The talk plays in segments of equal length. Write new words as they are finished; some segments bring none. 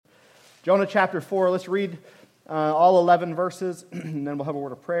Jonah chapter 4, let's read all 11 verses, and then we'll have a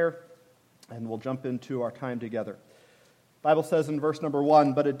word of prayer, and we'll jump into our time together. The Bible says in verse number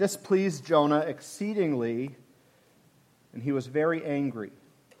 1, "But it displeased Jonah exceedingly, and he was very angry.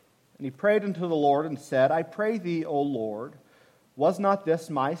 And he prayed unto the Lord and said, I pray thee, O Lord, was not this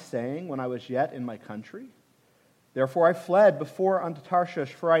my saying when I was yet in my country? Therefore I fled before unto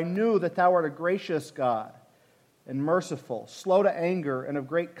Tarshish, for I knew that thou art a gracious God, and merciful, slow to anger, and of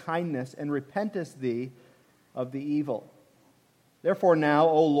great kindness, and repentest thee of the evil. Therefore now,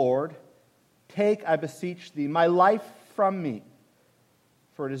 O Lord, take, I beseech thee, my life from me,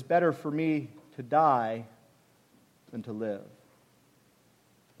 for it is better for me to die than to live.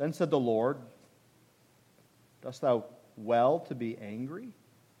 Then said the Lord, Dost thou well to be angry?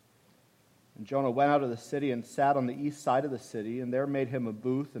 And Jonah went out of the city and sat on the east side of the city, and there made him a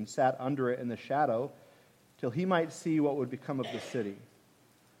booth and sat under it in the shadow, till he might see what would become of the city.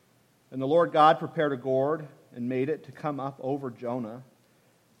 And the Lord God prepared a gourd and made it to come up over Jonah,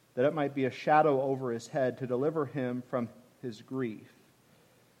 that it might be a shadow over his head to deliver him from his grief.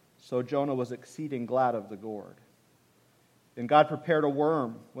 So Jonah was exceeding glad of the gourd. And God prepared a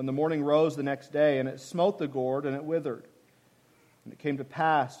worm when the morning rose the next day, and it smote the gourd, and it withered. And it came to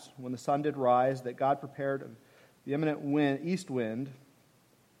pass, when the sun did rise, that God prepared the imminent east wind,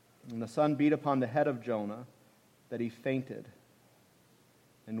 and the sun beat upon the head of Jonah, that he fainted,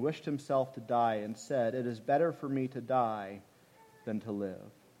 and wished himself to die, and said, It is better for me to die than to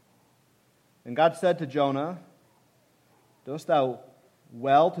live. And God said to Jonah, Dost thou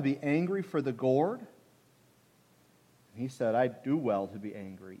well to be angry for the gourd? And he said, I do well to be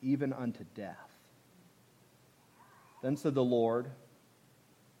angry, even unto death. Then said the Lord,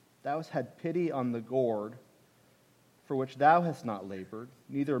 Thou hast had pity on the gourd, for which thou hast not labored,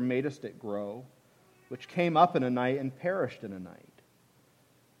 neither madest it grow, which came up in a night and perished in a night.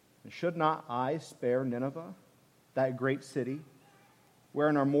 And should not I spare Nineveh, that great city,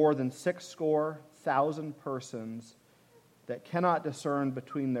 wherein are more than 60,000 persons that cannot discern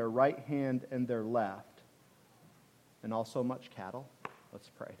between their right hand and their left, and also much cattle? Let's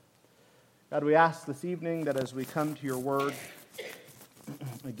pray. God, we ask this evening that as we come to your word,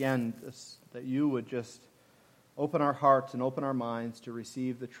 again, that you would just open our hearts and open our minds to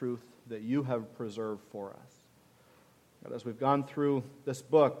receive the truth that you have preserved for us. God, as we've gone through this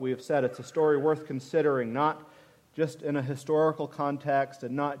book, we have said it's a story worth considering, not just in a historical context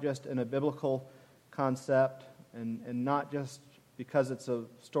and not just in a biblical concept and not just because it's a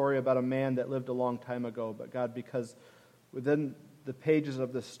story about a man that lived a long time ago, but God, because within the pages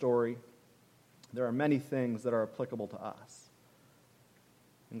of this story, there are many things that are applicable to us.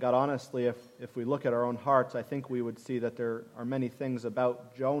 And God, honestly, if we look at our own hearts, I think we would see that there are many things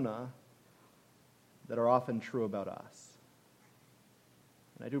about Jonah that are often true about us.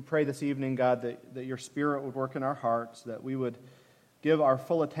 And I do pray this evening, God, that your Spirit would work in our hearts, that we would give our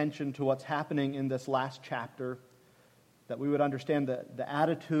full attention to what's happening in this last chapter, that we would understand the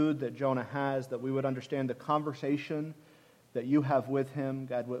attitude that Jonah has, that we would understand the conversation that you have with him,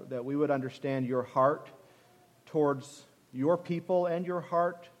 God, that we would understand your heart towards your people and your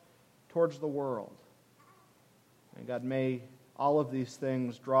heart towards the world. And God, may all of these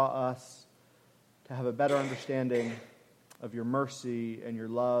things draw us to have a better understanding of your mercy and your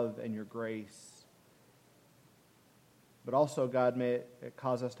love and your grace. But also, God, may it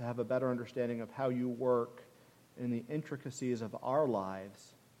cause us to have a better understanding of how you work in the intricacies of our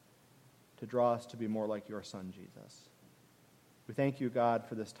lives to draw us to be more like your Son, Jesus. We thank you, God,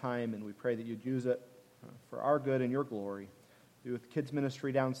 for this time, and we pray that you'd use it for our good and your glory. Be with kids'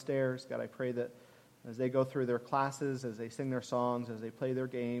 ministry downstairs. God, I pray that as they go through their classes, as they sing their songs, as they play their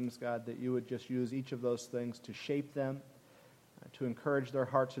games, God, that you would just use each of those things to shape them, to encourage their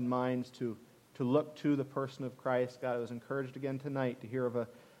hearts and minds to look to the person of Christ. God, I was encouraged again tonight to hear of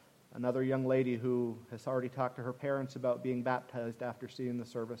another young lady who has already talked to her parents about being baptized after seeing the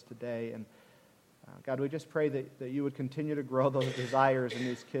service today. And God, we just pray that you would continue to grow those desires in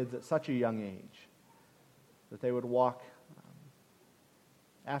these kids at such a young age, that they would walk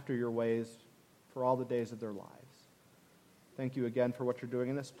after your ways for all the days of their lives. Thank you again for what you're doing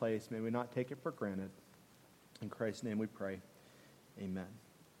in this place. May we not take it for granted. In Christ's name we pray. Amen.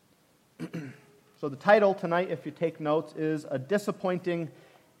 So the title tonight, if you take notes, is A Disappointing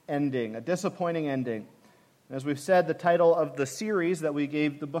Ending. A Disappointing Ending. As we've said, the title of the series that we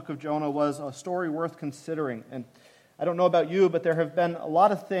gave the book of Jonah was A Story Worth Considering. And I don't know about you, but there have been a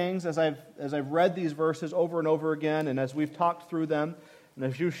lot of things as I've read these verses over and over again, and as we've talked through them, and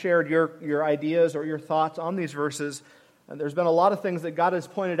as you've shared your ideas or your thoughts on these verses, there's been a lot of things that God has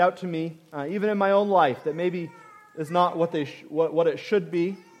pointed out to me, even in my own life, that maybe is not what it should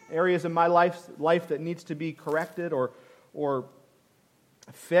be. areas in my life that needs to be corrected or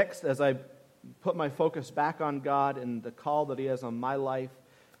fixed as I put my focus back on God and the call that He has on my life.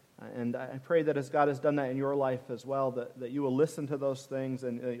 And I pray that as God has done that in your life as well, that you will listen to those things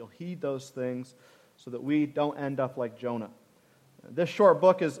and you'll heed those things so that we don't end up like Jonah. This short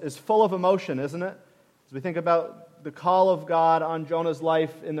book is full of emotion, isn't it? As we think about the call of God on Jonah's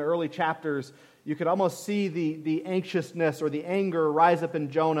life in the early chapters, you could almost see the anxiousness or the anger rise up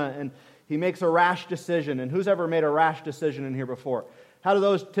in Jonah, and he makes a rash decision. And who's ever made a rash decision in here before? How do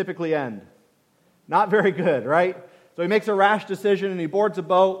those typically end? Not very good, right? So he makes a rash decision, and he boards a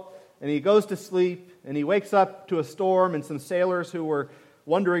boat, and he goes to sleep, and he wakes up to a storm and some sailors who were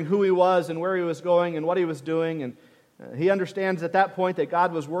wondering who he was and where he was going and what he was doing. And he understands at that point that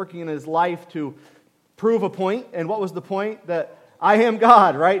God was working in his life to prove a point. And what was the point? That I am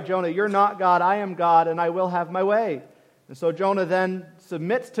God, right? Jonah, you're not God, I am God, and I will have my way. And so Jonah then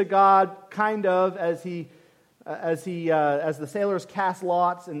submits to God, kind of, as the sailors cast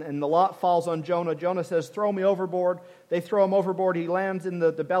lots, and the lot falls on Jonah. Jonah says, "Throw me overboard." They throw him overboard. He lands in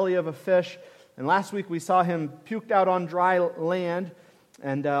the belly of a fish. And last week we saw him puked out on dry land.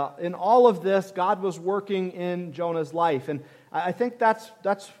 And in all of this, God was working in Jonah's life. And I think that's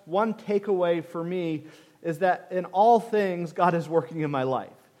one takeaway for me, is that in all things, God is working in my life.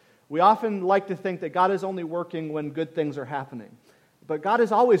 We often like to think that God is only working when good things are happening. But God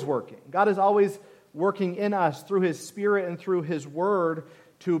is always working. God is always working in us through His Spirit and through His Word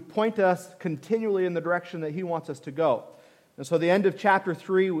to point us continually in the direction that He wants us to go. And so the end of chapter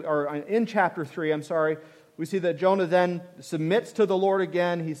 3, or in chapter 3, we see that Jonah then submits to the Lord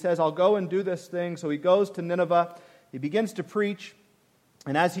again. He says, "I'll go and do this thing." So he goes to Nineveh. He begins to preach.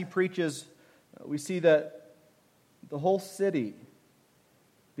 And as he preaches, we see that the whole city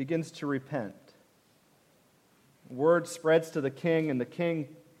begins to repent. Word spreads to the king, and the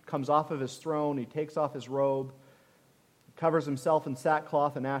king comes off of his throne. He takes off his robe, covers himself in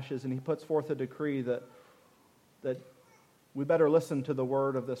sackcloth and ashes, and he puts forth a decree that we better listen to the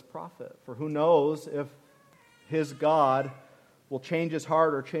word of this prophet. For who knows if his God will change his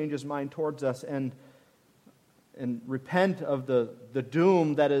heart or change his mind towards us and repent of the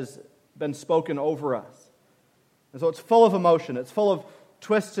doom that has been spoken over us. And so it's full of emotion. It's full of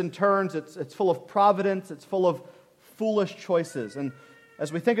twists and turns. It's full of providence. It's full of foolish choices. And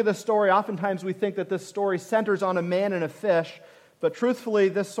as we think of this story, oftentimes we think that this story centers on a man and a fish. But truthfully,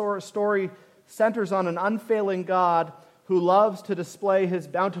 this story centers on an unfailing God who loves to display His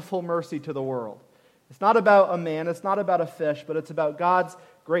bountiful mercy to the world. It's not about a man. It's not about a fish. But it's about God's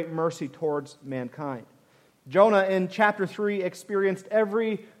great mercy towards mankind. Jonah in chapter 3 experienced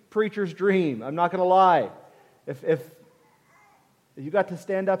every preacher's dream. I'm not going to lie. If you got to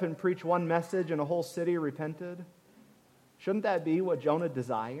stand up and preach one message and a whole city repented, shouldn't that be what Jonah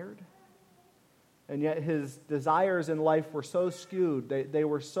desired? And yet his desires in life were so skewed. They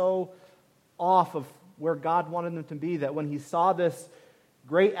were so off of where God wanted them to be that when he saw this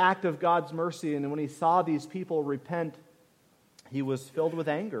great act of God's mercy and when he saw these people repent, he was filled with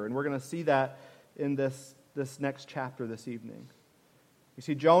anger. And we're going to see that in this next chapter this evening. You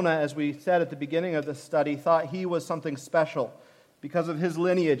see, Jonah, as we said at the beginning of this study, thought he was something special because of his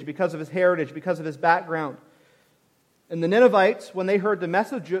lineage, because of his heritage, because of his background. And the Ninevites, when they heard the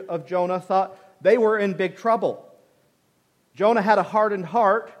message of Jonah, thought they were in big trouble. Jonah had a hardened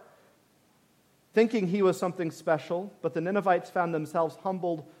heart, thinking he was something special, but the Ninevites found themselves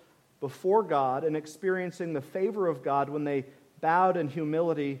humbled before God and experiencing the favor of God when they bowed in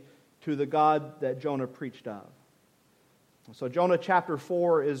humility to the God that Jonah preached of. So Jonah chapter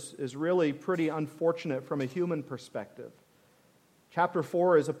 4 is really pretty unfortunate from a human perspective. Chapter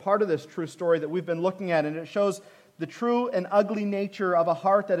 4 is a part of this true story that we've been looking at, and it shows the true and ugly nature of a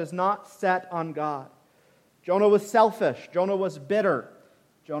heart that is not set on God. Jonah was selfish. Jonah was bitter.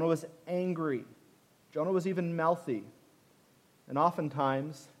 Jonah was angry. Jonah was even mouthy. And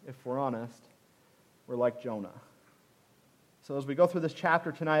oftentimes, if we're honest, we're like Jonah. So as we go through this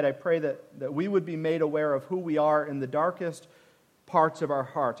chapter tonight, I pray that we would be made aware of who we are in the darkest parts of our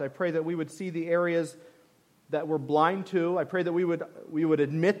hearts. I pray that we would see the areas that we're blind to. I pray that we would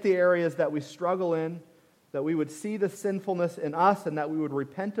admit the areas that we struggle in, that we would see the sinfulness in us, and that we would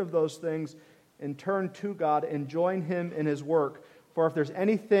repent of those things and turn to God and join Him in His work. For if there's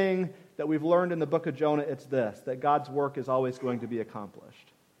anything that we've learned in the book of Jonah, it's this, that God's work is always going to be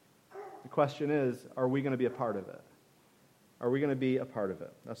accomplished. The question is, are we going to be a part of it? Are we going to be a part of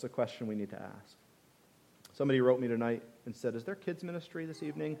it? That's the question we need to ask. Somebody wrote me tonight and said, "Is there kids ministry this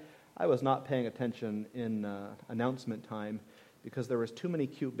evening?" I was not paying attention in announcement time because there was too many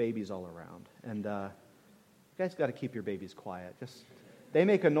cute babies all around. And you guys got to keep your babies quiet. they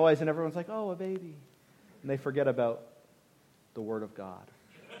make a noise and everyone's like, oh, a baby. And they forget about the Word of God.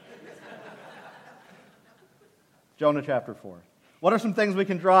 Jonah chapter 4. What are some things we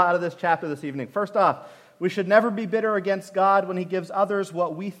can draw out of this chapter this evening? First off, we should never be bitter against God when He gives others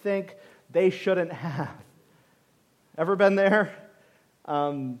what we think they shouldn't have. Ever been there?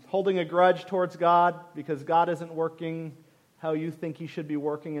 Holding a grudge towards God because God isn't working how you think He should be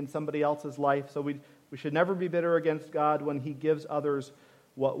working in somebody else's life. So we should never be bitter against God when He gives others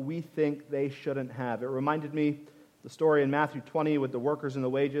what we think they shouldn't have. It reminded me the story in Matthew 20 with the workers and the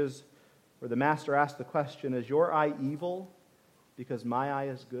wages, where the master asked the question, is your eye evil because my eye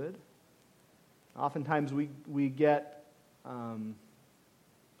is good? Oftentimes we get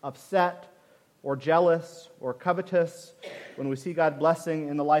upset or jealous or covetous when we see God blessing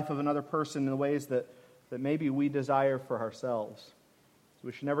in the life of another person in ways that maybe we desire for ourselves. So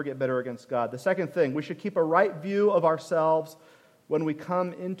we should never get bitter against God. The second thing, we should keep a right view of ourselves when we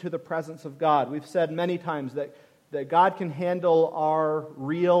come into the presence of God. We've said many times that God can handle our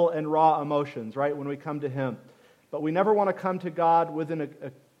real and raw emotions, right, when we come to Him. But we never want to come to God with an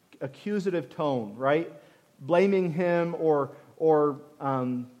accusative tone, right? Blaming Him or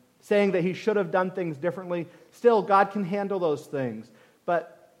saying that He should have done things differently. Still, God can handle those things.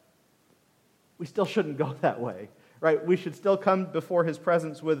 But we still shouldn't go that way, right? We should still come before His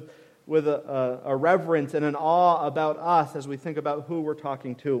presence with a reverence and an awe about us as we think about who we're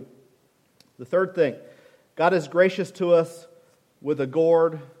talking to. The third thing, God is gracious to us with a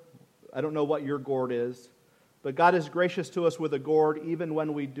gourd. I don't know what your gourd is, but God is gracious to us with a gourd even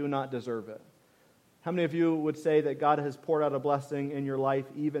when we do not deserve it. How many of you would say that God has poured out a blessing in your life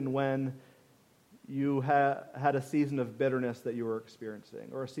even when you had a season of bitterness that you were experiencing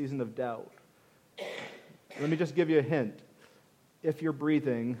or a season of doubt? Let me just give you a hint. If you're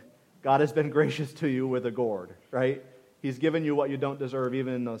breathing, God has been gracious to you with a gourd, right? He's given you what you don't deserve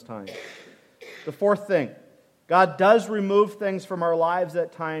even in those times. The fourth thing, God does remove things from our lives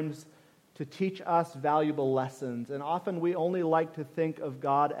at times to teach us valuable lessons. And often we only like to think of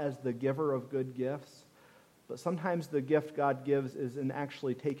God as the giver of good gifts. But sometimes the gift God gives is in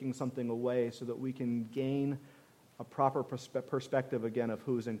actually taking something away so that we can gain a proper perspective again of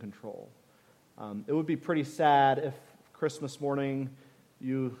who's in control. It would be pretty sad if Christmas morning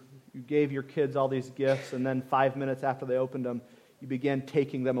you gave your kids all these gifts and then 5 minutes after they opened them, you began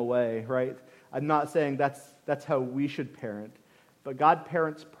taking them away, right? I'm not saying that's how we should parent, but God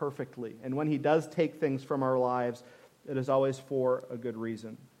parents perfectly. And when He does take things from our lives, it is always for a good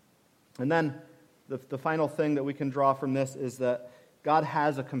reason. And then the final thing that we can draw from this is that God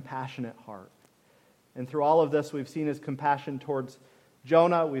has a compassionate heart. And through all of this, we've seen His compassion towards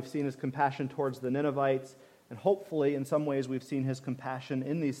Jonah, we've seen His compassion towards the Ninevites, and hopefully, in some ways, we've seen His compassion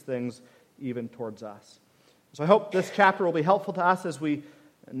in these things even towards us. So I hope this chapter will be helpful to us as we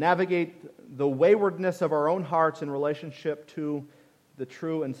navigate the waywardness of our own hearts in relationship to the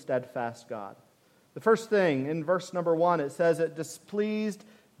true and steadfast God. The first thing, in verse number 1, it says, it displeased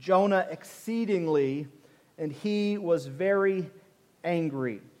Jonah exceedingly, and he was very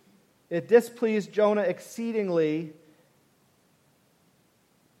angry. It displeased Jonah exceedingly,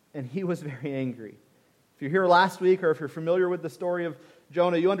 and he was very angry. If you're here last week, or if you're familiar with the story of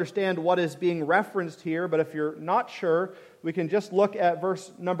Jonah, you understand what is being referenced here, but if you're not sure, we can just look at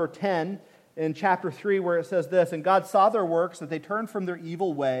verse number 10 in chapter 3 where it says this, and God saw their works, that they turned from their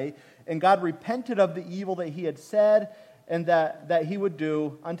evil way, and God repented of the evil that He had said and that He would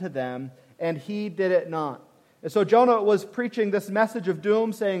do unto them, and He did it not. And so Jonah was preaching this message of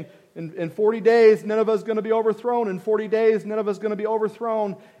doom, saying, in 40 days, Nineveh is going to be overthrown. In 40 days, Nineveh is going to be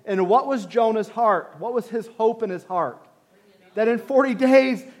overthrown. And what was Jonah's heart? What was his hope in his heart? That in 40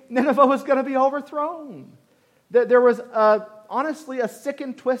 days, Nineveh was going to be overthrown. That there was, honestly, a sick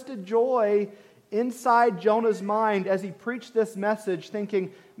and twisted joy inside Jonah's mind as he preached this message,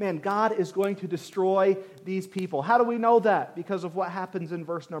 thinking, man, God is going to destroy these people. How do we know that? Because of what happens in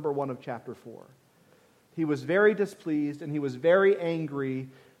verse number 1 of chapter 4. He was very displeased and he was very angry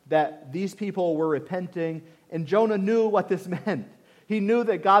that these people were repenting, and Jonah knew what this meant. He knew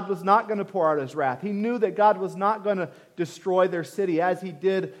that God was not going to pour out His wrath. He knew that God was not going to destroy their city as He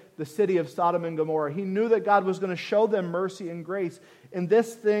did the city of Sodom and Gomorrah. He knew that God was going to show them mercy and grace. And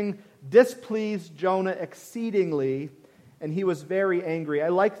this thing displeased Jonah exceedingly, and he was very angry. I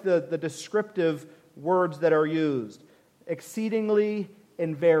like the descriptive words that are used. Exceedingly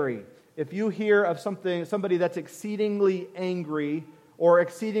and very. If you hear of somebody that's exceedingly angry or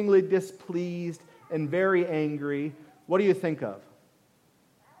exceedingly displeased and very angry, what do you think of?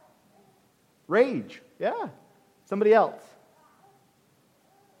 Rage. Yeah. Somebody else.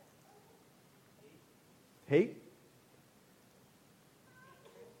 Hate.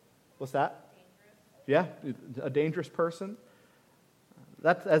 What's that? Yeah, a dangerous person.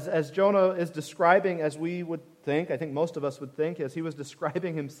 That's as Jonah is describing, as we would think, I think most of us would think, as he was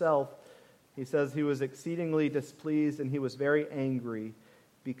describing himself, he says he was exceedingly displeased and he was very angry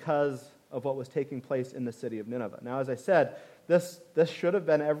because of what was taking place in the city of Nineveh. Now, as I said, this should have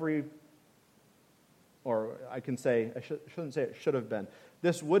been shouldn't say it should have been.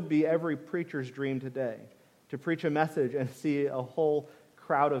 This would be every preacher's dream today, to preach a message and see a whole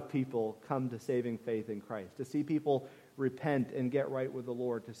crowd of people come to saving faith in Christ, to see people repent and get right with the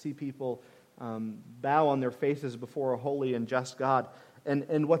Lord, to see people bow on their faces before a holy and just God.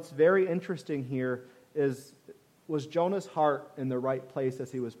 And what's very interesting here was Jonah's heart in the right place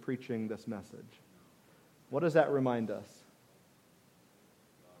as he was preaching this message? What does that remind us?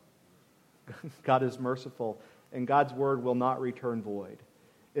 God is merciful, and God's word will not return void.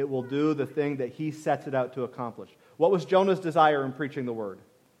 It will do the thing that he sets it out to accomplish. What was Jonah's desire in preaching the word?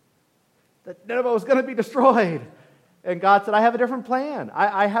 That Nineveh was going to be destroyed. And God said, I have a different plan.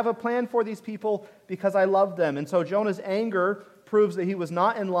 I have a plan for these people because I love them. And so Jonah's anger proves that he was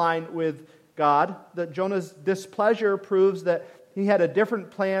not in line with God. That Jonah's displeasure proves that he had a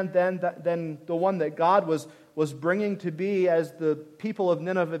different plan than the one that God was bringing to be as the people of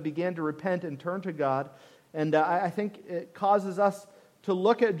Nineveh began to repent and turn to God. And I think it causes us to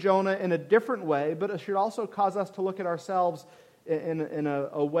look at Jonah in a different way, but it should also cause us to look at ourselves in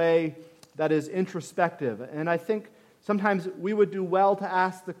a way that is introspective. And I think sometimes we would do well to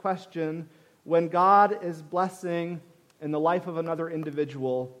ask the question, when God is blessing in the life of another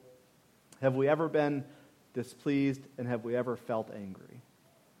individual, have we ever been displeased and have we ever felt angry?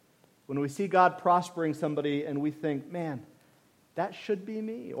 When we see God prospering somebody and we think, man, that should be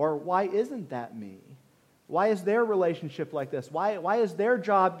me, or why isn't that me? Why is their relationship like this? Why is their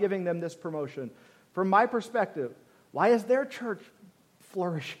job giving them this promotion? From my perspective, why is their church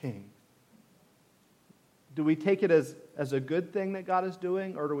flourishing? Do we take it as a good thing that God is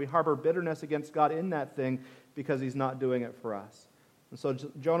doing, or do we harbor bitterness against God in that thing because he's not doing it for us? And so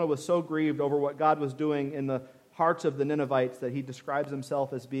Jonah was so grieved over what God was doing in the hearts of the Ninevites that he describes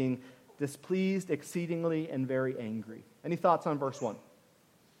himself as being displeased exceedingly and very angry. Any thoughts on verse 1?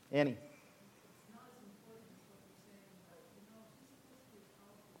 Annie?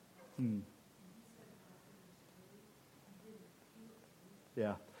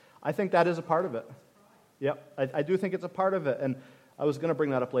 Yeah, I think that is a part of it. Yep, I do think it's a part of it. And I was going to bring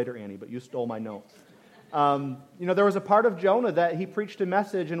that up later, Annie, but you stole my notes. There was a part of Jonah that he preached a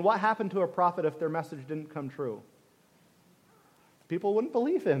message, and what happened to a prophet if their message didn't come true? People wouldn't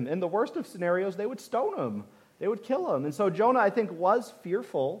believe him. In the worst of scenarios, they would stone him. They would kill him. And so Jonah, I think, was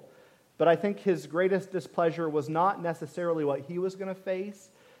fearful, but I think his greatest displeasure was not necessarily what he was going to face,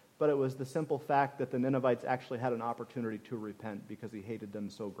 but it was the simple fact that the Ninevites actually had an opportunity to repent because he hated them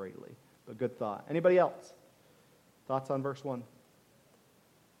so greatly. But good thought. Anybody else? Thoughts on verse 1?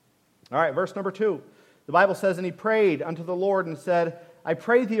 All right, verse number 2. The Bible says, and he prayed unto the Lord and said, I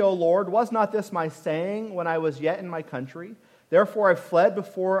pray thee, O Lord, was not this my saying when I was yet in my country? Therefore I fled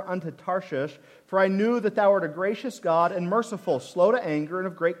before unto Tarshish, for I knew that thou art a gracious God and merciful, slow to anger and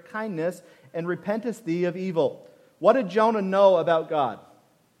of great kindness, and repentest thee of evil. What did Jonah know about God?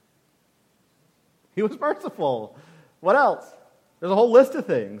 He was merciful. What else? There's a whole list of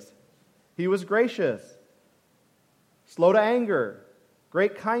things. He was gracious, slow to anger,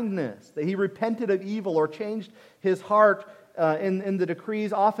 great kindness, that he repented of evil or changed his heart in the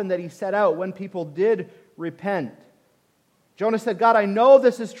decrees often that he set out when people did repent. Jonah said, God, I know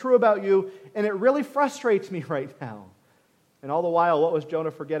this is true about you, and it really frustrates me right now. And all the while, what was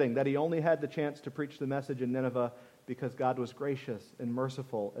Jonah forgetting? That he only had the chance to preach the message in Nineveh because God was gracious and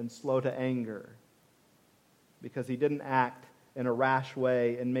merciful and slow to anger. Because he didn't act in a rash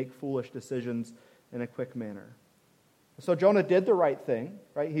way and make foolish decisions in a quick manner. So Jonah did the right thing,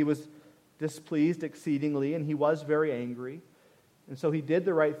 right? He was displeased exceedingly, and he was very angry. And so he did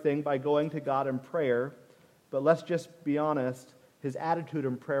the right thing by going to God in prayer. But let's just be honest, his attitude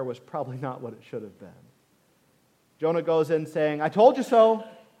in prayer was probably not what it should have been. Jonah goes in saying, I told you so.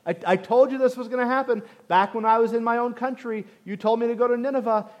 I told you this was going to happen. Back when I was in my own country, you told me to go to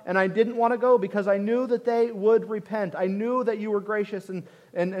Nineveh, and I didn't want to go because I knew that they would repent. I knew that you were gracious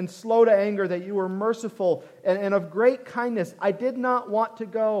and slow to anger, that you were merciful and of great kindness. I did not want to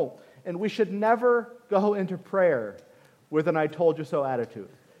go. And we should never go into prayer with an I told you so attitude.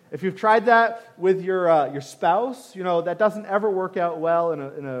 If you've tried that with your spouse, that doesn't ever work out well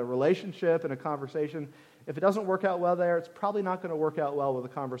in a relationship, in a conversation. If it doesn't work out well there, it's probably not going to work out well with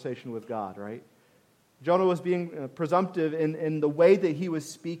a conversation with God, right? Jonah was being presumptive in the way that he was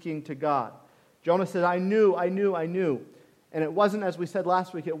speaking to God. Jonah said, I knew. And it wasn't, as we said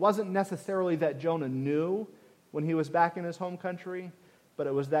last week, it wasn't necessarily that Jonah knew when he was back in his home country, but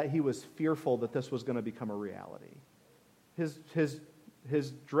it was that he was fearful that this was going to become a reality.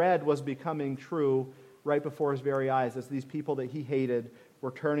 His dread was becoming true right before his very eyes as these people that he hated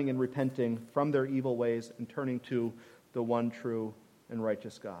were turning and repenting from their evil ways and turning to the one true and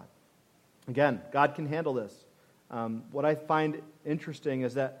righteous God. Again, God can handle this. What I find interesting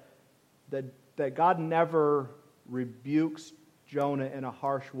is that God never rebukes Jonah in a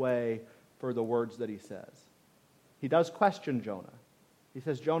harsh way for the words that he says. He does question Jonah. He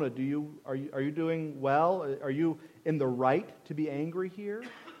says, Jonah, are you doing well? Are you in the right to be angry here?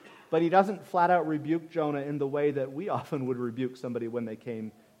 But he doesn't flat out rebuke Jonah in the way that we often would rebuke somebody when they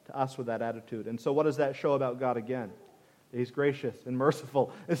came to us with that attitude. And so what does that show about God again? He's gracious and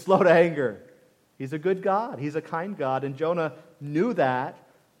merciful and slow to anger. He's a good God. He's a kind God. And Jonah knew that.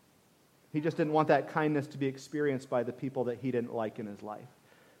 He just didn't want that kindness to be experienced by the people that he didn't like in his life.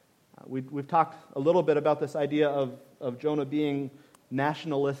 We've talked a little bit about this idea of Jonah being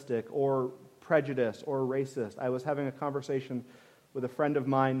nationalistic or prejudiced or racist. I was having a conversation with a friend of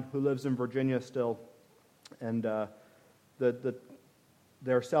mine who lives in Virginia still, and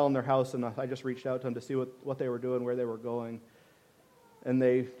they're selling their house, and I just reached out to them to see what they were doing, where they were going. And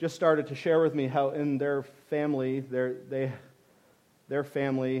they just started to share with me how in their family, their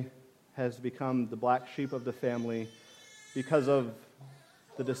family has become the black sheep of the family because of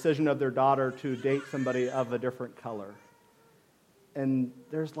the decision of their daughter to date somebody of a different color. And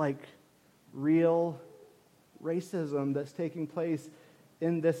there's like real racism that's taking place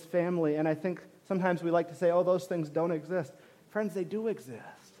in this family. And I think sometimes we like to say, oh, those things don't exist. Friends, they do exist.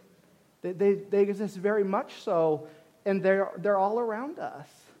 They exist very much so, and they're all around us.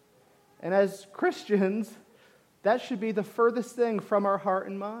 And as Christians, that should be the furthest thing from our heart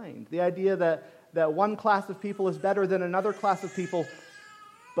and mind. The idea that one class of people is better than another class of people.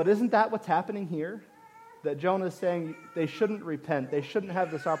 But isn't that what's happening here? That Jonah is saying they shouldn't repent. They shouldn't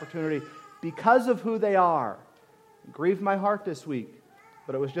have this opportunity because of who they are. It grieved my heart this week.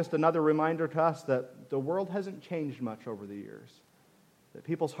 But it was just another reminder to us that the world hasn't changed much over the years. That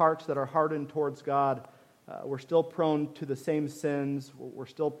people's hearts that are hardened towards God, we're still prone to the same sins. We're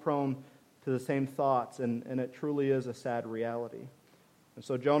still prone to the same thoughts. And it truly is a sad reality. And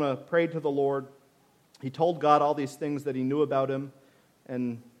so Jonah prayed to the Lord. He told God all these things that he knew about him.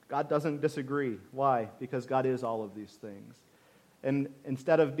 And God doesn't disagree. Why? Because God is all of these things. And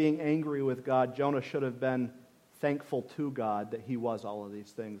instead of being angry with God, Jonah should have been thankful to God that he was all of these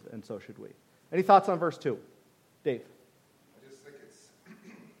things, and so should we. Any thoughts on verse 2? Dave? I just think it's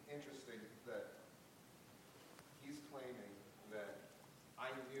interesting that he's claiming that I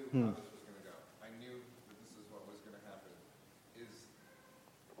knew how this was going to go. I knew that this is what was going to happen. This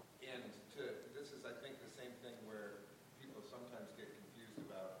is, I think, the same thing where people sometimes get confused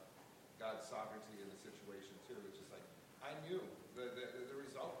about God's sovereignty in the situation too. It's just like, I knew the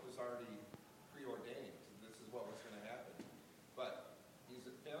result was already preordained. This is what was going to happen. But he's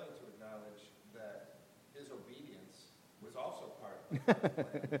failing to acknowledge that his obedience was also part of the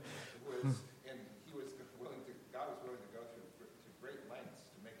plan. God was willing to go to great lengths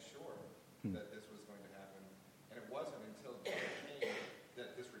to make sure that this was going to happen. And it wasn't until Jonah came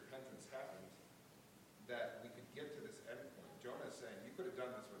that this repentance happened that we could get to this end point. Jonah is saying, you could have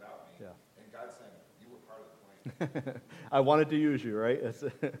done this without me. Yeah. And God's saying, you were part of the plan. I wanted to use you, right?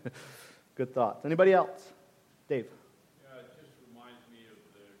 Good thoughts. Anybody else? Dave? Yeah, it just reminds me of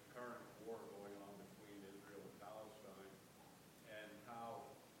the current war going on between Israel and Palestine, and how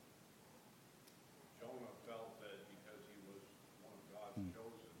Jonah felt that because he was one of God's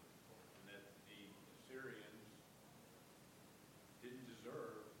chosen, and that the Syrians didn't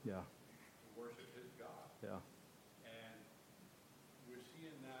deserve to worship his God. Yeah. And we're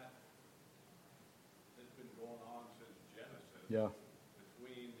seeing that has been going on since Genesis. Yeah.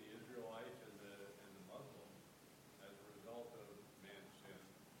 Between the Israelites and the Muslims as a result of man's sin.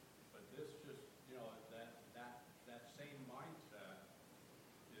 But this just, that same mindset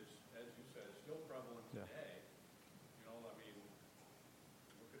is, as you said, still prevalent today. Look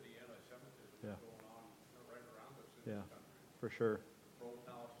at the anti-Semitism that's going on right around us in this country. For sure.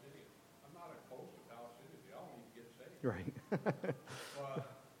 Pro-Palestinian. I'm not opposed to Palestinians. They all need to get saved. Right. But,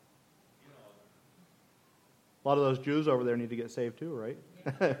 A lot of those Jews over there need to get saved too, right?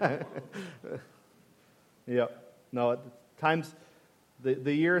 Yeah. No, times,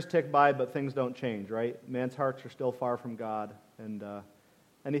 the years tick by, but things don't change, right? Man's hearts are still far from God, and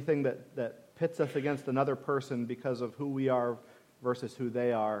anything that pits us against another person because of who we are versus who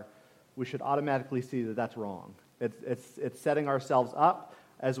they are, we should automatically see that that's wrong. It's setting ourselves up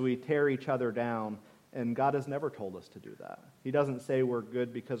as we tear each other down And God has never told us to do that. He doesn't say we're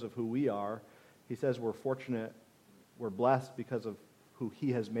good because of who we are. He says we're fortunate, we're blessed because of who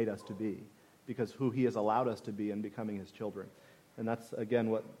he has made us to be, because who he has allowed us to be in becoming his children. And that's, again,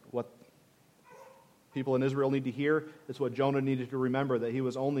 what people in Israel need to hear. It's what Jonah needed to remember, that he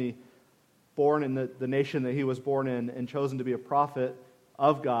was only born in the nation that he was born in and chosen to be a prophet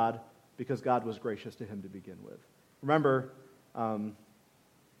of God because God was gracious to him to begin with. Remember,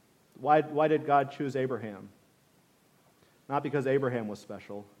 why did God choose Abraham? Not because Abraham was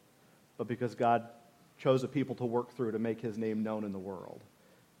special, but because God chose a people to work through to make his name known in the world.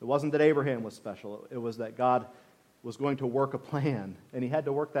 It wasn't that Abraham was special. It was that God was going to work a plan, and he had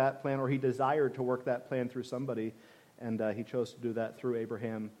to work that plan, or he desired to work that plan through somebody, and he chose to do that through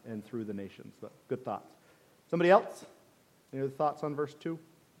Abraham and through the nations. But good thoughts. Somebody else? Any other thoughts on verse 2?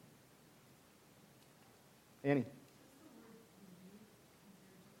 Annie?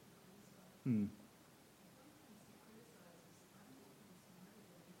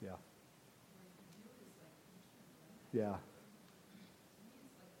 Yeah. Yeah.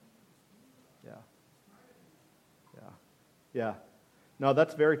 Yeah. Yeah. Yeah. No,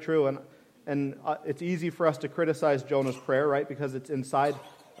 that's very true. And it's easy for us to criticize Jonah's prayer, right? Because it's inside,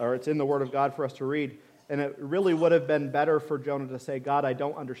 or it's in the Word of God for us to read. And it really would have been better for Jonah to say, God, I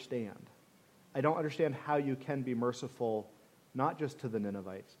don't understand. I don't understand how you can be merciful, not just to the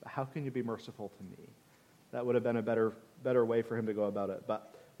Ninevites, but how can you be merciful to me? That would have been a better way for him to go about it.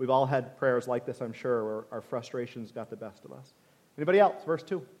 But we've all had prayers like this, I'm sure, where our frustrations got the best of us. Anybody else? Verse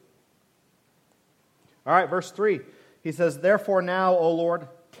 2. All right, verse 3. He says, therefore now, O Lord,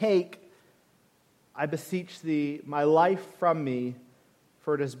 take, I beseech thee, my life from me,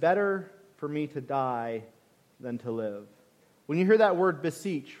 for it is better for me to die than to live. When you hear that word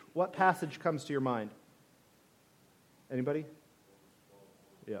beseech, what passage comes to your mind? Anybody?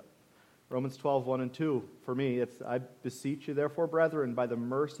 Yeah. Romans 12, 1 and 2. For me, it's, I beseech you, therefore, brethren, by the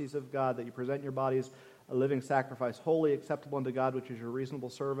mercies of God, that you present your bodies a living sacrifice, holy, acceptable unto God, which is your reasonable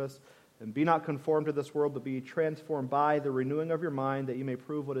service. And be not conformed to this world, but be transformed by the renewing of your mind, that you may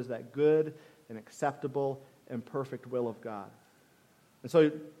prove what is that good and acceptable and perfect will of God. And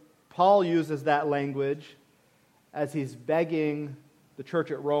so Paul uses that language as he's begging the church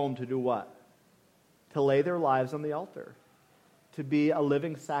at Rome to do what? To lay their lives on the altar, to be a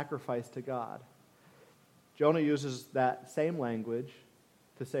living sacrifice to God. Jonah uses that same language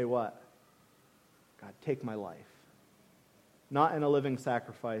to say what? God, take my life. Not in a living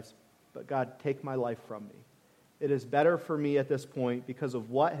sacrifice, but God, take my life from me. It is better for me at this point, because of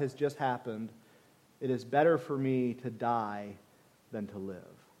what has just happened, it is better for me to die than to live.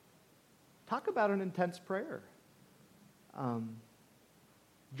 Talk about an intense prayer.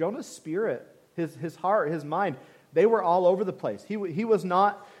 Jonah's spirit, his heart, his mind, they were all over the place. He was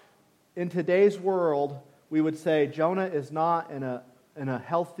not, in today's world, we would say Jonah is not in a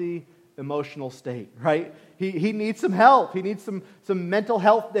healthy emotional state, right? He needs some help. He needs some mental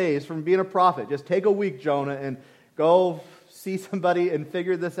health days from being a prophet. Just take a week, Jonah, and go see somebody and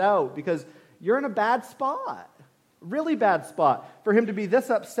figure this out, because you're in a bad spot, really bad spot. For him to be this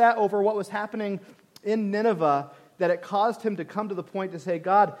upset over what was happening in Nineveh, that it caused him to come to the point to say,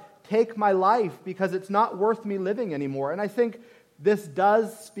 God, take my life, because it's not worth me living anymore. And I think this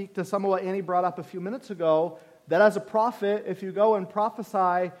does speak to some of what Annie brought up a few minutes ago, that as a prophet, if you go and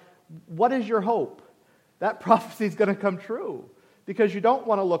prophesy, what is your hope? That prophecy is going to come true, because you don't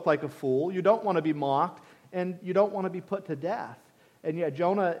want to look like a fool, you don't want to be mocked, and you don't want to be put to death. And yet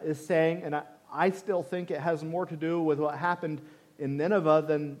Jonah is saying, and I still think it has more to do with what happened in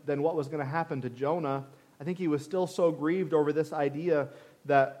Nineveh than what was going to happen to Jonah. I think he was still so grieved over this idea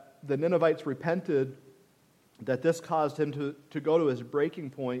that the Ninevites repented, that this caused him to go to his breaking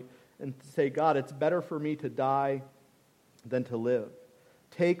point and to say, God, it's better for me to die than to live.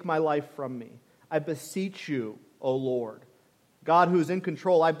 Take my life from me. I beseech you, O Lord. God who's in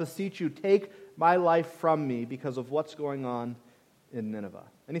control, I beseech you, take my life from me because of what's going on in Nineveh.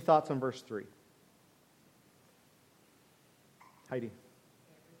 Any thoughts on verse 3? Heidi.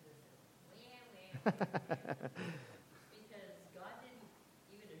 Because God didn't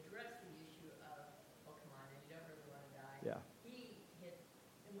even address the issue of, oh, come on, you don't really want to die. Yeah. He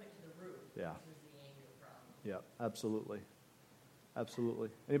went to the root. Yeah. This is the anger problem. Yeah, absolutely. Absolutely.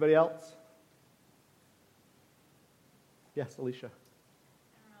 Anybody else? Yes, Alicia.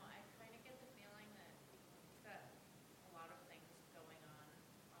 I don't know, I kind of get the feeling that he's got a lot of things going on.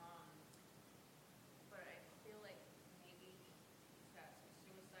 But I feel like maybe he's got some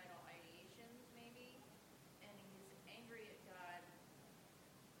suicidal ideations, maybe. And he's angry at God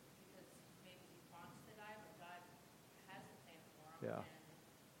because maybe he wants to die, but God has a plan for him. Yeah.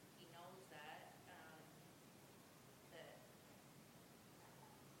 And he knows that.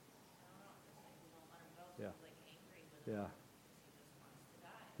 Yeah. like angry with Yeah. him because he just wants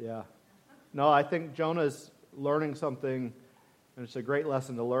to die. Yeah. No, I think Jonah's learning something, and it's a great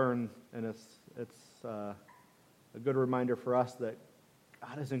lesson to learn, and it's a good reminder for us that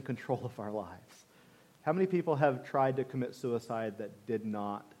God is in control of our lives. How many people have tried to commit suicide that did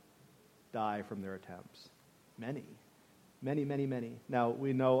not die from their attempts? Many. Many, many, many. Now,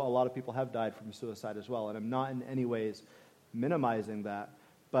 we know a lot of people have died from suicide as well, and I'm not in any ways minimizing that,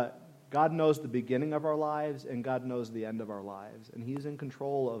 but God knows the beginning of our lives, and God knows the end of our lives, and He's in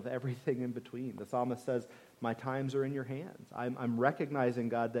control of everything in between. The psalmist says, my times are in your hands. I'm recognizing,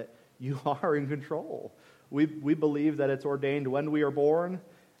 God, that you are in control. We believe that it's ordained when we are born,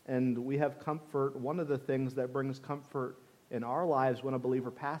 and we have comfort. One of the things that brings comfort in our lives when a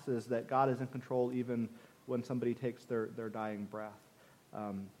believer passes, that God is in control even when somebody takes their dying breath.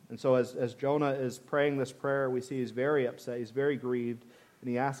 And so as Jonah is praying this prayer, we see he's very upset, he's very grieved, and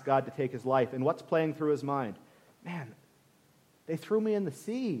he asks God to take his life. And what's playing through his mind? Man, they threw me in the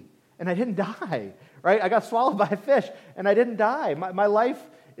sea, and I didn't die, right? I got swallowed by a fish, and I didn't die. My life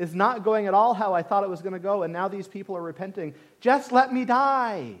is not going at all how I thought it was going to go, and now these people are repenting. Just let me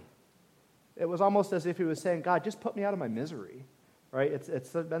die. It was almost as if he was saying, God, just put me out of my misery, right? It's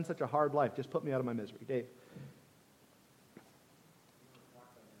been such a hard life. Just put me out of my misery. Dave.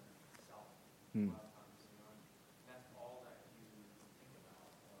 Hmm. That's all that you think about,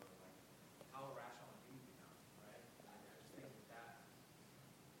 or like how irrational you become, right? I just think that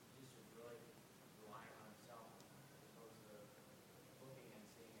he's just really relying on himself as opposed to looking and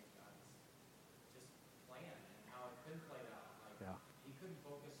seeing at God's just plan and how it could play out. Like he couldn't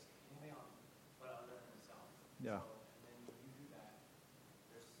focus anything on but other than himself. Yeah. So, and then when you do that,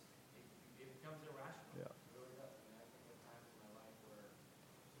 it becomes irrational. Yeah. It really does. I mean, I think of times in my life where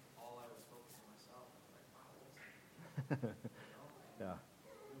all I was focusing on myself. I was like, wow, what's Yeah.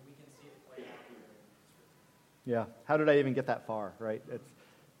 we can see it play out here in Scripture. Yeah. How did I even get that far, right?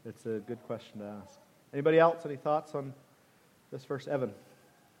 It's a good question to ask. Anybody else? Any thoughts on this verse? Evan?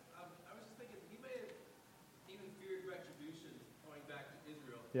 I was just thinking, he may have even feared retribution going back to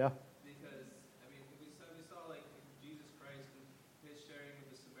Israel. Yeah. Because, I mean, we saw like Jesus Christ and his sharing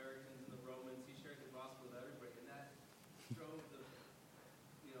with the Samaritans and the Romans. He shared the gospel with everybody, and that drove the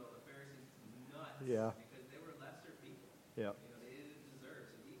Pharisees nuts. Yeah. Because they were lesser people. Yeah. They didn't deserve.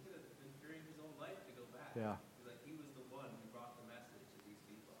 So he could have been fearing his own life to go back. Yeah. Like he was the one who brought the message to these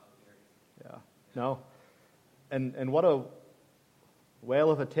people. How dare he? Yeah. No. And what a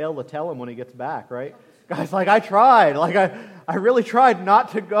whale of a tale to tell him when he gets back, right? Guy's like, I tried. Like, I really tried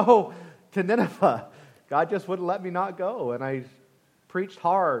not to go to Nineveh. God just wouldn't let me not go. And I preached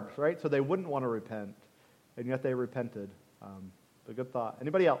hard, right? So they wouldn't want to repent. And yet they repented. A good thought.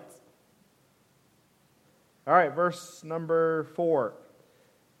 Anybody else? All right, verse number 4.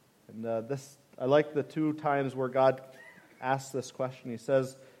 And this, I like the two times where God asks this question. He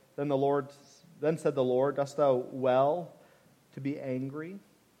says, Then said the Lord, dost thou well to be angry?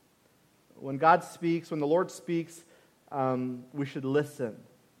 When God speaks, when the Lord speaks, we should listen.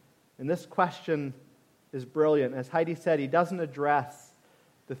 And this question is brilliant. As Heidi said, he doesn't address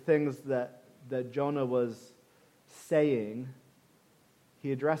the things that Jonah was saying.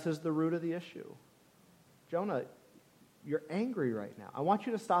 He addresses the root of the issue. Jonah, you're angry right now. I want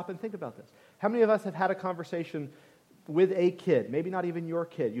you to stop and think about this. How many of us have had a conversation with a kid, maybe not even your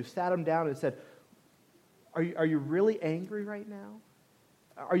kid? You sat him down and said, are you really angry right now?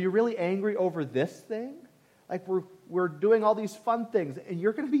 Are you really angry over this thing? Like we're doing all these fun things, and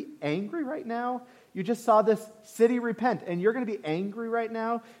you're going to be angry right now? You just saw this city repent, and you're going to be angry right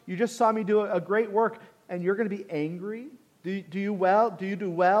now? You just saw me do a great work, and you're going to be angry? Do you do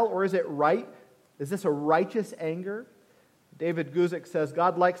well, or is it right? Is this a righteous anger? David Guzik says,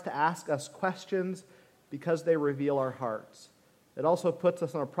 God likes to ask us questions because they reveal our hearts. It also puts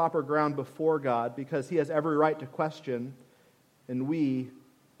us on a proper ground before God because he has every right to question, and we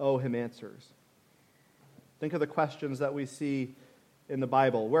owe him answers. Think of the questions that we see in the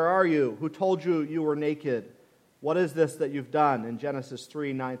Bible. Where are you? Who told you you were naked? What is this that you've done? In Genesis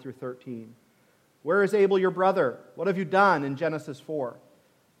 3, 9 through 13. Where is Abel your brother? What have you done? In Genesis 4.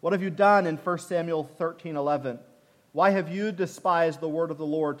 What have you done in 1 Samuel 13, 11? Why have you despised the word of the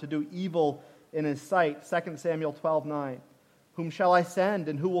Lord to do evil in his sight? 2 Samuel 12, 9. Whom shall I send,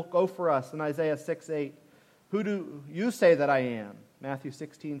 and who will go for us? In Isaiah 6, 8. Who do you say that I am? Matthew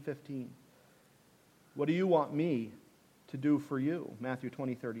 16, 15. What do you want me to do for you? Matthew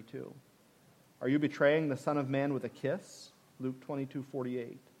 20, 32. Are you betraying the Son of Man with a kiss? Luke 22,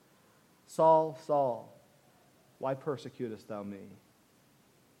 48. Saul, Saul, why persecutest thou me?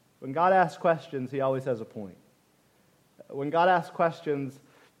 When God asks questions, he always has a point. When God asks questions,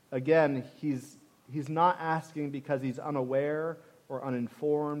 again, he's He's not asking because he's unaware or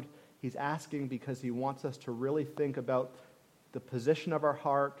uninformed. He's asking because he wants us to really think about the position of our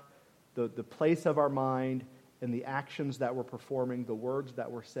heart, the place of our mind, and the actions that we're performing, the words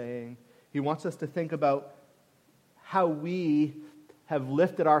that we're saying. He wants us to think about how we have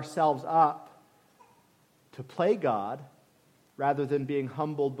lifted ourselves up to play God rather than being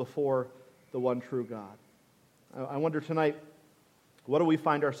humbled before the one true God. I wonder tonight, what do we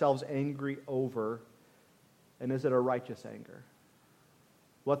find ourselves angry over, and is it a righteous anger?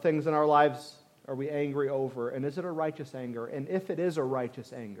 What things in our lives are we angry over, and is it a righteous anger? And if it is a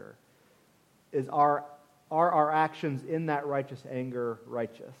righteous anger, are our actions in that righteous anger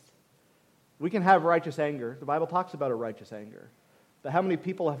righteous? We can have righteous anger. The Bible talks about a righteous anger. But how many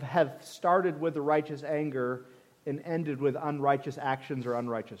people have started with the righteous anger and ended with unrighteous actions or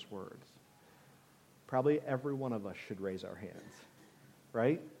unrighteous words? Probably every one of us should raise our hands,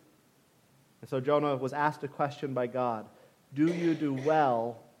 right? And so Jonah was asked a question by God. Do you do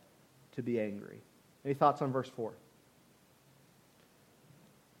well to be angry? Any thoughts on verse 4?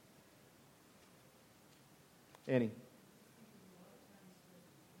 Annie?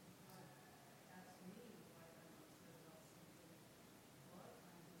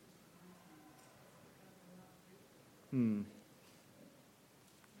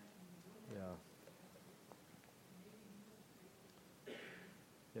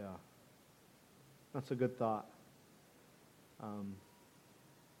 Yeah. That's a good thought.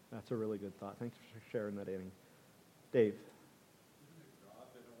 That's a really good thought. Thanks for sharing that, Annie. Dave? Isn't it God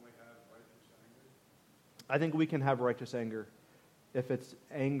that only has righteous anger? I think we can have righteous anger if it's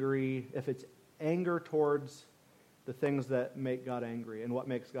anger towards the things that make God angry. And what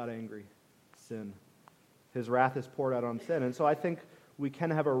makes God angry? Sin. His wrath is poured out on sin. And so I think we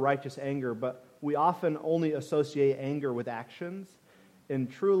can have a righteous anger, but we often only associate anger with actions. And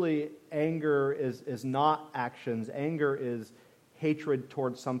truly, anger is not actions. Anger is hatred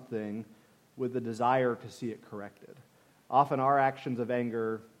towards something with the desire to see it corrected. Often our actions of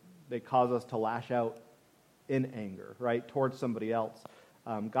anger, they cause us to lash out in anger, right, towards somebody else.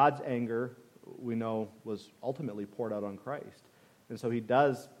 God's anger, we know, was ultimately poured out on Christ. And so he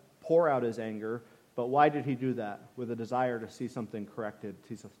does pour out his anger, but why did he do that? With a desire to see something corrected,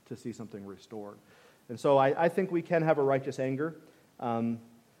 to see something restored. And so I think we can have a righteous anger.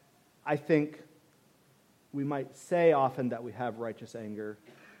 I think we might say often that we have righteous anger,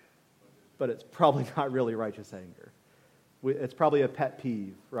 but it's probably not really righteous anger. It's probably a pet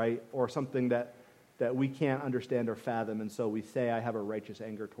peeve, right? Or something that we can't understand or fathom, and so we say, I have a righteous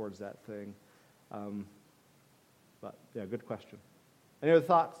anger towards that thing. But, yeah, good question. Any other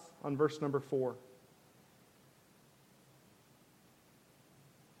thoughts on verse number 4?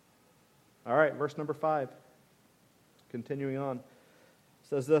 All right, verse number 5. Continuing on. It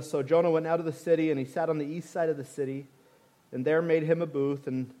says this, So Jonah went out of the city, and he sat on the east side of the city, and there made him a booth,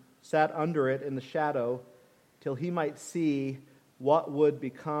 and sat under it in the shadow, till he might see what would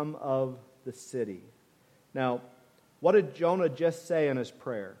become of the city. Now, what did Jonah just say in his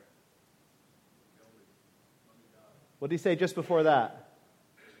prayer? What did he say just before that?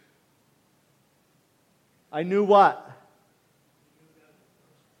 I knew what?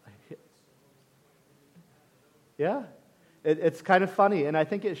 Yeah. It's kind of funny, and I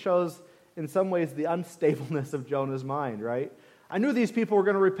think it shows in some ways the unstableness of Jonah's mind, right? I knew these people were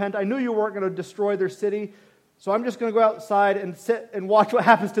going to repent. I knew you weren't going to destroy their city, so I'm just going to go outside and sit and watch what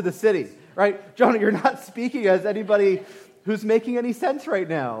happens to the city, right? Jonah, you're not speaking as anybody who's making any sense right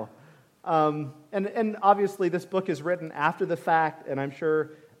now. And obviously this book is written after the fact, and I'm sure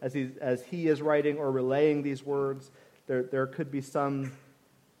as he is writing or relaying these words, there could be some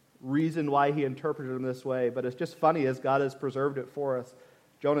reason why he interpreted them this way, but it's just funny as God has preserved it for us.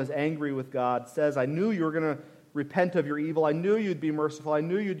 Jonah's angry with God, says, I knew you were going to repent of your evil. I knew you'd be merciful. I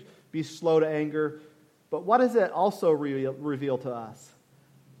knew you'd be slow to anger. But what does it also reveal to us?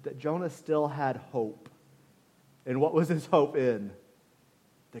 That Jonah still had hope. And what was his hope in?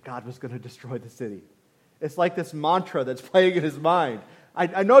 That God was going to destroy the city. It's like this mantra that's playing in his mind.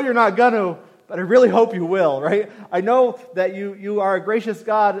 I know you're not going to, but I really hope you will, right? I know that you are a gracious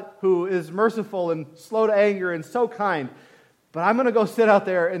God who is merciful and slow to anger and so kind, but I'm going to go sit out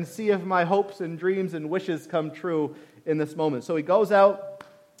there and see if my hopes and dreams and wishes come true in this moment. So he goes out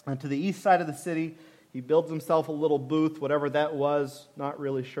to the east side of the city. He builds himself a little booth, whatever that was, not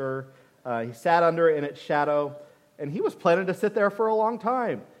really sure. He sat under it in its shadow, and he was planning to sit there for a long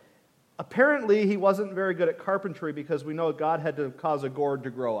time. Apparently, he wasn't very good at carpentry because we know God had to cause a gourd to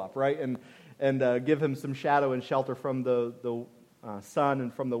grow up, right? And give him some shadow and shelter from the sun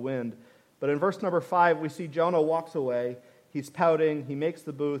and from the wind. But in verse number 5, we see Jonah walks away, He's pouting. He makes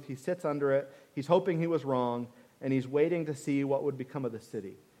the booth. He sits under it. He's hoping he was wrong, and he's waiting to see what would become of the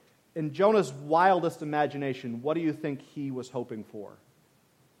city. In Jonah's wildest imagination, what do you think he was hoping for?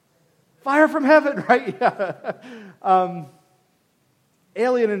 Fire from heaven, right? Yeah.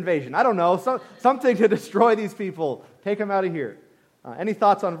 Alien invasion. I don't know. Something to destroy these people. Take them out of here. Any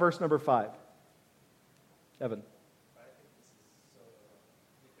thoughts on verse number 5? Evan. I think this is so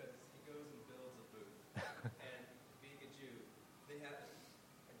because he goes and builds a booth. And being a Jew, they have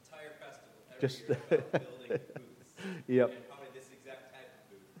an entire festival every year about building booths. Yep. And probably this exact type of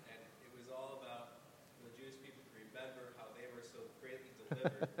booth. And it was all about the Jewish people to remember how they were so greatly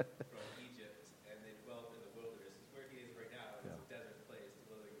delivered from Egypt and they dwelt in the wilderness. It's where he is right now. It's a desert place,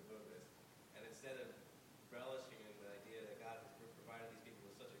 dwelling in the wilderness. And instead of relishing in the idea that God has provided these people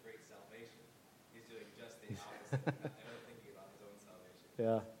with such a great salvation, he's doing just the opposite and only thinking about his own salvation.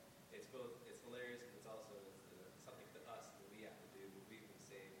 Yeah. It's both, it's hilarious, but it's also something to us that we have to do when we've been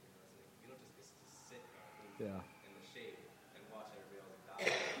saved. You know, it's like, we don't just get to sit in our booth Yeah. in the shade and watch everybody else die.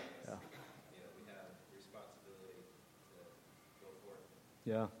 Yeah. You know, we have a responsibility to go forth.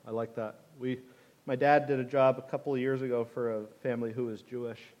 Yeah, I like that. My dad did a job a couple of years ago for a family who was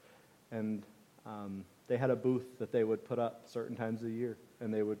Jewish, and they had a booth that they would put up certain times of the year,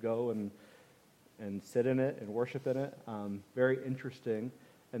 and they would go and sit in it and worship in it. Very interesting,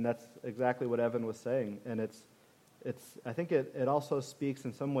 and that's exactly what Evan was saying. And I think it also speaks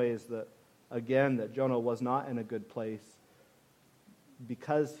in some ways that, again, that Jonah was not in a good place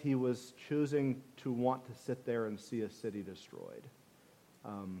because he was choosing to want to sit there and see a city destroyed.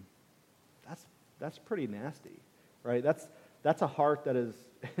 That's pretty nasty, right? That's a heart that is,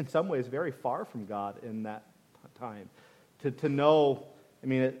 in some ways, very far from God in that time. To know, I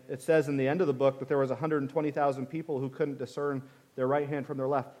mean, it says in the end of the book that there was 120,000 people who couldn't discern their right hand from their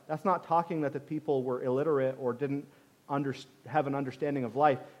left. That's not talking that the people were illiterate or didn't have an understanding of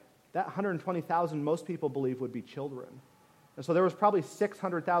life. That 120,000, most people believe, would be children. And so there was probably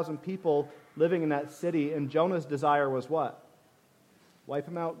 600,000 people living in that city, and Jonah's desire was what? Wipe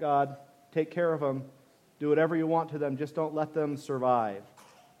them out, God. Take care of them. Do whatever you want to them. Just don't let them survive.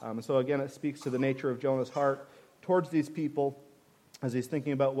 So again, it speaks to the nature of Jonah's heart towards these people as he's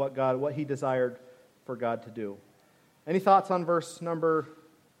thinking about what he desired for God to do. Any thoughts on verse number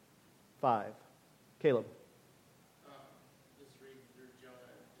 5? Caleb. Just reading through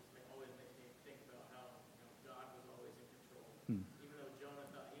Jonah always makes me think about how God was always in control. Even though Jonah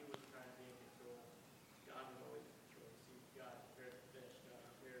thought he was trying to be in control, God was always in control. See, God prepared the fish, God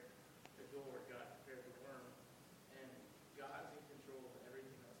prepared the gourd, God prepared the worm. And God's in control of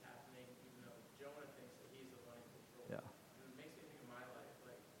everything that's happening, even though Jonah thinks that he's the one in control. Yeah. And it makes me think of my life,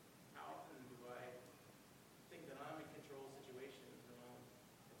 like, how often do I think that I'm in control of situations and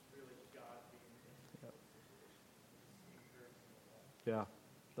it's really God being in control of situations? Yeah,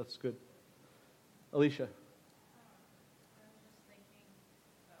 that's good. Alicia. I was just thinking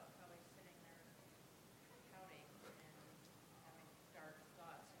about how he's sitting there pouting and having dark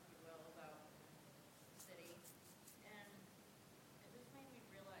thoughts, if you will, about the city. And it just made me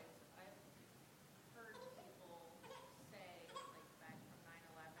realize I've heard people say, like back from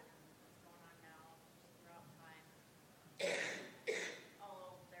 9/11 and what's going on now, just throughout time,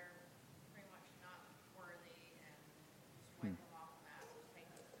 although they're pretty much not worthy and just wipe them off the map, just take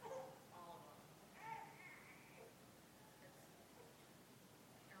all of them.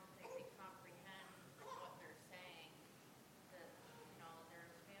 I don't think they comprehend what they're saying, that,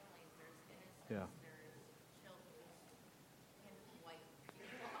 there's families, there's innocence, Yeah. there's children, you can just wipe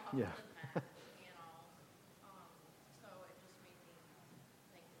people off Yeah. the map, so it just made me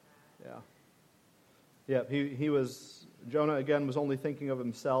think of that. Yeah. Yeah, Jonah, again, was only thinking of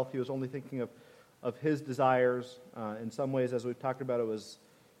himself. He was only thinking of his desires. In some ways, as we've talked about, it was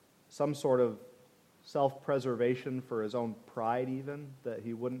some sort of self-preservation for his own pride even, that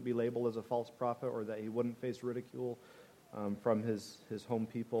he wouldn't be labeled as a false prophet or that he wouldn't face ridicule from his home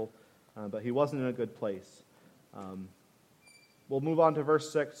people. But he wasn't in a good place. We'll move on to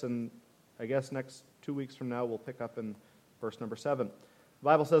verse 6, and I guess next 2 weeks from now we'll pick up in verse number 7. The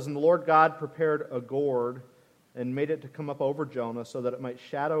Bible says, "And the Lord God prepared a gourd and made it to come up over Jonah so that it might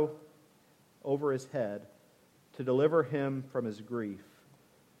shadow over his head to deliver him from his grief.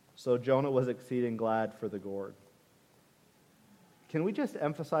 So Jonah was exceeding glad for the gourd." Can we just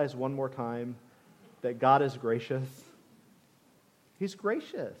emphasize one more time that God is gracious? He's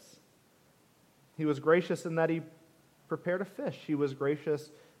gracious. He was gracious in that he prepared a fish. He was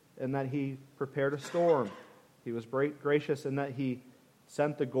gracious in that he prepared a storm. He was gracious in that he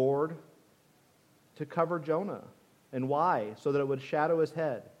sent the gourd to cover Jonah. And why? So that it would shadow his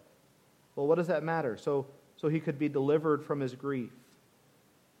head. Well, what does that matter? So so he could be delivered from his grief.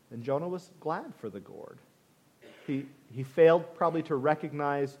 And Jonah was glad for the gourd. He failed probably to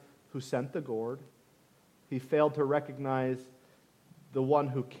recognize who sent the gourd. He failed to recognize the one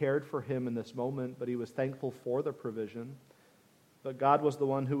who cared for him in this moment, but he was thankful for the provision. But God was the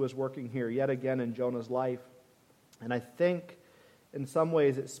one who was working here yet again in Jonah's life. And I think in some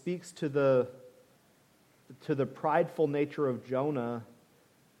ways it speaks to the prideful nature of Jonah,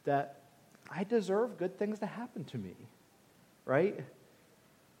 that I deserve good things to happen to me, right?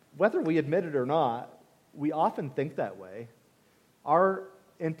 Whether we admit it or not, we often think that way. Our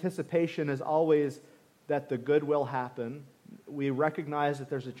anticipation is always that the good will happen. We recognize that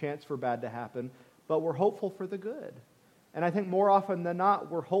there's a chance for bad to happen, but we're hopeful for the good. And I think more often than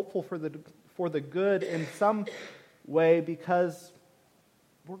not, we're hopeful for the good in some way because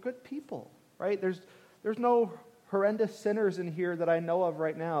we're good people, right? There's no horrendous sinners in here that I know of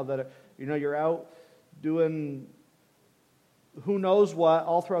right now that, you're out doing who knows what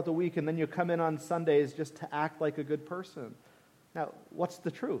all throughout the week, and then you come in on Sundays just to act like a good person. Now, what's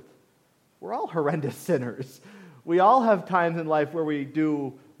the truth? We're all horrendous sinners. We all have times in life where we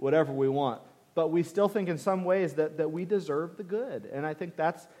do whatever we want, but we still think in some ways that we deserve the good. And I think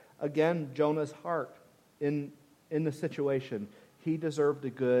that's, again, Jonah's heart in the situation. He deserved the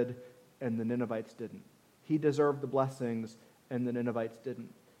good, and the Ninevites didn't. He deserved the blessings, and the Ninevites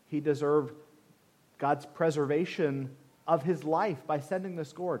didn't. He deserved God's preservation of his life by sending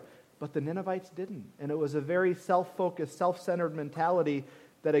this gourd, but the Ninevites didn't. And it was a very self-focused, self-centered mentality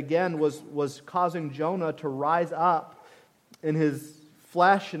that, again, was causing Jonah to rise up in his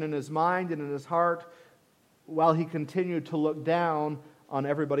flesh and in his mind and in his heart while he continued to look down on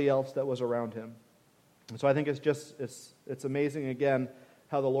everybody else that was around him. And so I think it's amazing, again,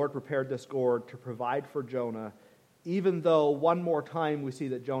 how the Lord prepared this gourd to provide for Jonah, even though one more time we see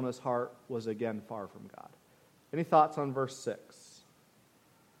that Jonah's heart was again far from God. Any thoughts on verse 6?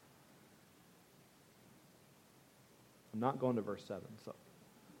 I'm not going to verse 7, so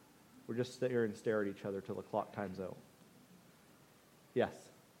we'll just sit here and stare at each other till the clock times out. Yes?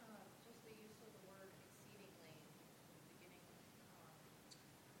 Just the use of the word exceedingly. In the beginning of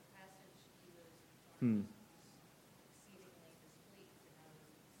the passage, he was exceedingly displeased, and I was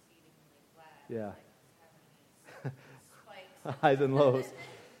exceedingly glad. Yeah. Like having these spikes. Highs and lows.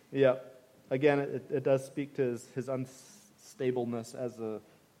 Yep. Again, it does speak to his unstableness as an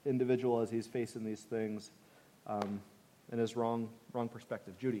individual as he's facing these things, and his wrong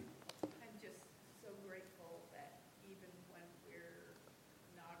perspective. Judy? I'm just so grateful that even when we're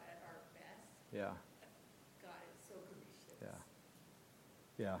not at our best, Yeah. God is so gracious.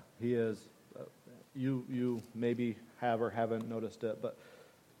 Yeah, he is. You maybe have or haven't noticed it, but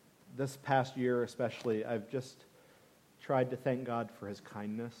this past year especially, I've just tried to thank God for his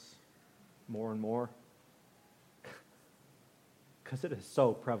kindness more and more, because it is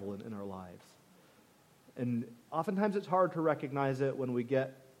so prevalent in our lives. And oftentimes it's hard to recognize it when we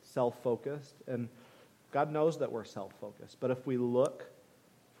get self-focused, and God knows that we're self-focused. But if we look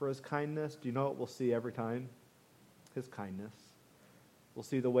for his kindness, do you know what we'll see every time? His kindness. We'll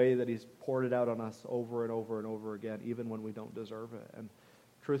see the way that he's poured it out on us over and over and over again, even when we don't deserve it. And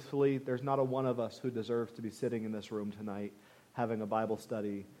truthfully, there's not a one of us who deserves to be sitting in this room tonight having a Bible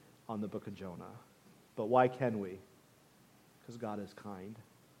study on the book of Jonah. But why can we? Because God is kind,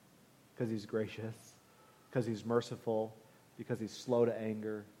 because he's gracious, because he's merciful, because he's slow to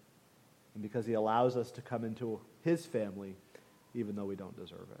anger, and because he allows us to come into his family even though we don't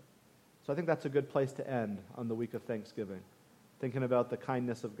deserve it. So I think that's a good place to end on the week of Thanksgiving, thinking about the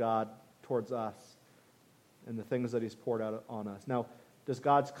kindness of God towards us and the things that he's poured out on us. Now, does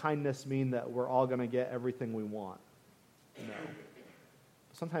God's kindness mean that we're all going to get everything we want? No.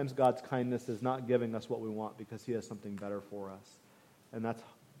 Sometimes God's kindness is not giving us what we want because he has something better for us. And that's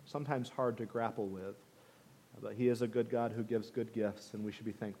sometimes hard to grapple with. But he is a good God who gives good gifts, and we should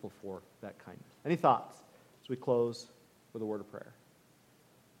be thankful for that kindness. Any thoughts as we close with a word of prayer?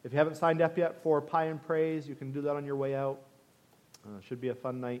 If you haven't signed up yet for Pie and Praise, you can do that on your way out. Should be a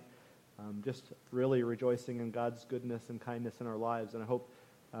fun night. Just really rejoicing in God's goodness and kindness in our lives. And I hope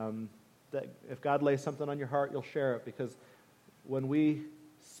that if God lays something on your heart, you'll share it, because when we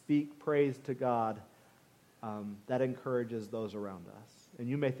speak praise to God, that encourages those around us. And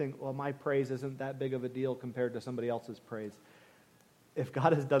you may think, well, my praise isn't that big of a deal compared to somebody else's praise. If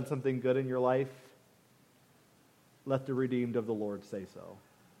God has done something good in your life, let the redeemed of the Lord say so.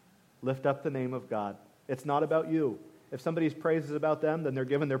 Lift up the name of God. It's not about you. If somebody's praise is about them, then they're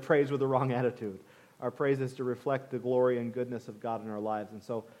giving their praise with the wrong attitude. Our praise is to reflect the glory and goodness of God in our lives. And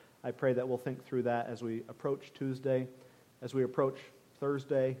so I pray that we'll think through that as we approach Tuesday, as we approach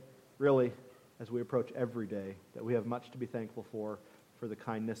Thursday, really as we approach every day, that we have much to be thankful for the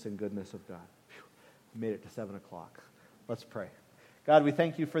kindness and goodness of God. Phew, we made it to 7 o'clock. Let's pray. God, we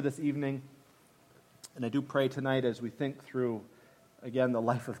thank you for this evening. And I do pray tonight as we think through, again, the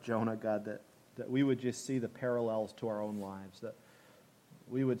life of Jonah, God, that we would just see the parallels to our own lives, that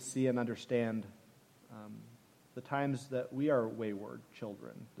we would see and understand the times that we are wayward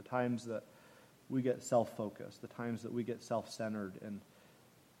children, the times that we get self-focused, the times that we get self-centered and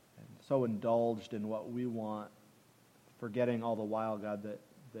so indulged in what we want, forgetting all the while, God,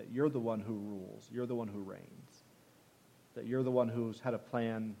 that you're the one who rules, you're the one who reigns, that you're the one who's had a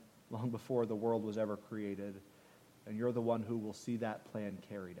plan long before the world was ever created, and you're the one who will see that plan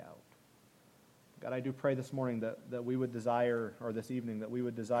carried out. God, I do pray this morning that we would desire, or this evening, that we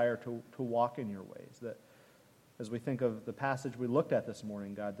would desire to walk in your ways, that as we think of the passage we looked at this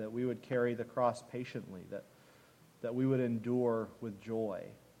morning, God, that we would carry the cross patiently, that we would endure with joy,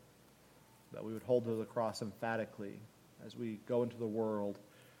 that we would hold to the cross emphatically as we go into the world,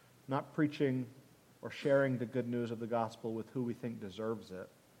 not preaching or sharing the good news of the gospel with who we think deserves it,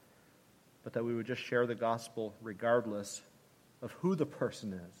 but that we would just share the gospel regardless of who the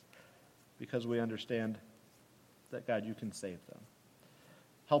person is, because we understand that, God, you can save them.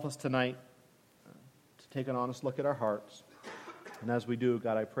 Help us tonight to take an honest look at our hearts. And as we do,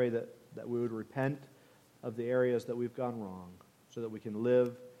 God, I pray that we would repent of the areas that we've gone wrong so that we can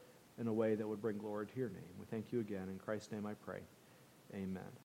live in a way that would bring glory to your name. We thank you again. In Christ's name I pray. Amen.